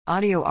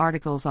Audio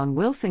articles on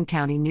Wilson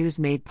County News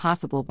made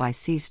possible by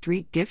C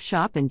Street Gift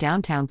Shop in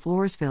downtown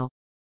Floresville.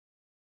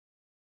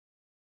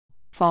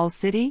 Falls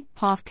City,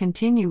 POF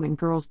continue in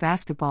girls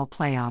basketball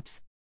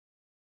playoffs.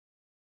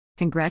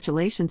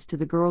 Congratulations to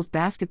the girls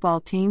basketball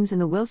teams in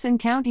the Wilson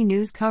County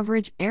News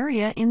coverage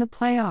area in the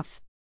playoffs.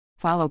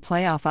 Follow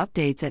playoff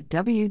updates at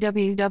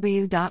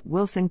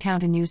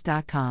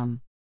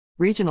www.wilsoncountynews.com.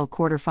 Regional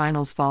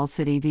quarterfinals: Falls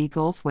City v.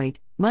 Goldthwaite,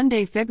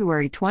 Monday,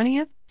 February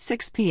 20th,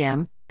 6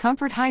 p.m.,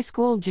 Comfort High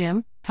School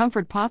Gym,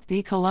 Comfort POF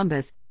v.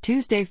 Columbus,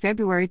 Tuesday,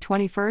 February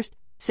 21st,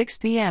 6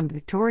 p.m.,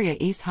 Victoria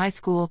East High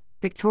School,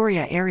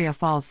 Victoria area.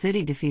 Falls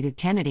City defeated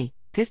Kennedy,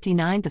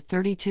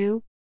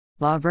 59-32.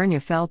 La Vernia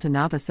fell to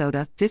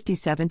Navasota,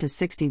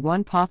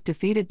 57-61. POF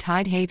defeated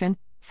Tidehaven,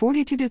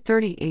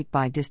 42-38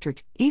 by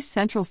district. East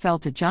Central fell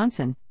to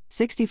Johnson,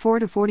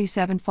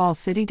 64-47. Falls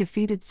City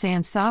defeated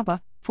San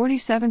Saba,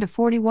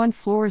 47-41.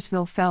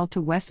 Floresville fell to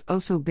West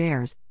Oso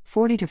Bears,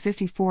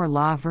 40-54.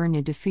 La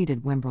Vernia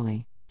defeated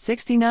Wimberley,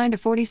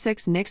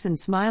 69-46. Nixon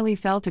Smiley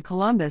fell to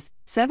Columbus,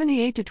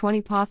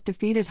 78-20. POF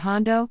defeated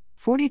Hondo,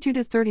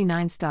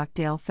 42-39.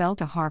 Stockdale fell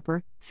to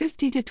Harper,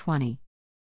 50-20.